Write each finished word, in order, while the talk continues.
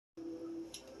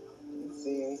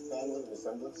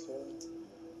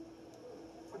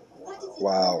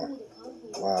Wow.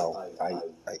 Wow.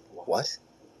 What?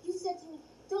 You said to me,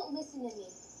 don't listen to me.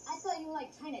 I thought you were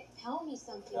like trying to tell me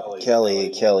something.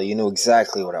 Kelly, you knew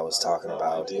exactly what I was talking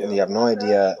about, and you have no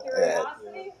idea.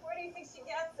 Curiosity? Where do you think she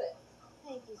gets it?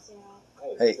 Thank you, Sarah.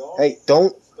 Hey,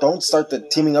 don't start the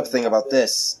teaming up thing about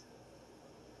this.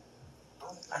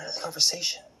 Out of the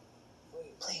conversation,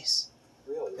 please.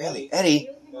 Really, Eddie,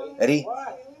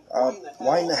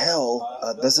 why in the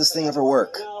hell does this thing ever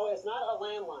work? No, it's not a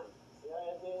landline.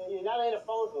 You're not in a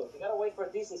phone booth. You gotta wait for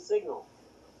a decent signal.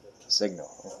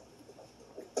 Signal.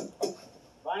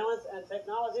 Violence and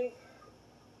technology,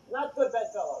 not good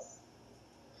bedfellows.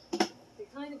 The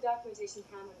kind of documentation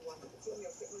Cameron wanted, particularly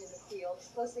equipment in the field, as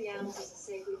close to the animals as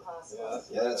safely possible.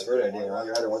 Yeah, that's a great idea. While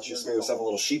you're at it, why don't you smear yourself a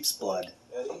little sheep's blood?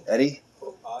 Eddie,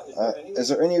 is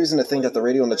there any reason to think that the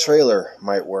radio in the trailer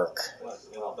might work?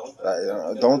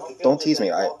 Don't tease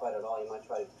me.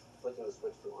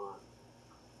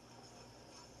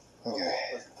 Okay,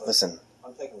 listen.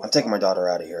 I'm taking my daughter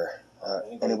out of here.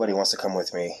 Anybody wants to come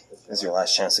with me? This is your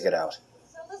last chance to get out.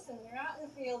 So listen, you're out in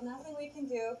the field, nothing we can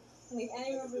do. Leave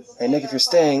any room for Hey Nick, if you're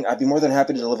staying, I'd be more than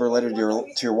happy to deliver a letter to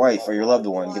your wife or your loved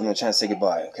one. Give them a chance to say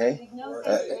goodbye, okay?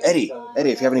 Eddie,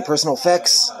 if you have any personal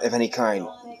effects of any kind,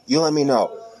 you let me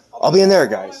know. I'll be in there,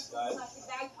 guys.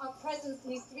 Our presence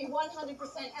needs to be 100%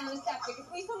 antiseptic. If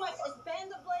we so much as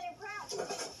bend the blade and crack.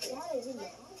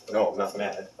 No, I'm not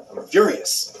mad. I'm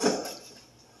furious.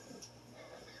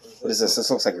 What is this? This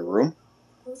looks like a room.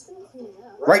 Who's gonna clean it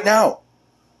up? Right now!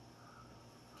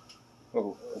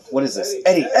 Oh, what is this?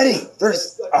 Eddie!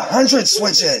 There's 100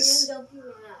 switches! Don't be mad.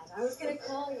 I was going to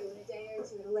call you in a day or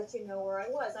two to let you know where I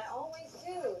was. I always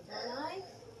do, don't I?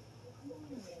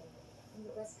 I'm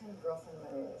the best kind of girlfriend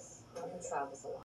there is. One who travels a lot.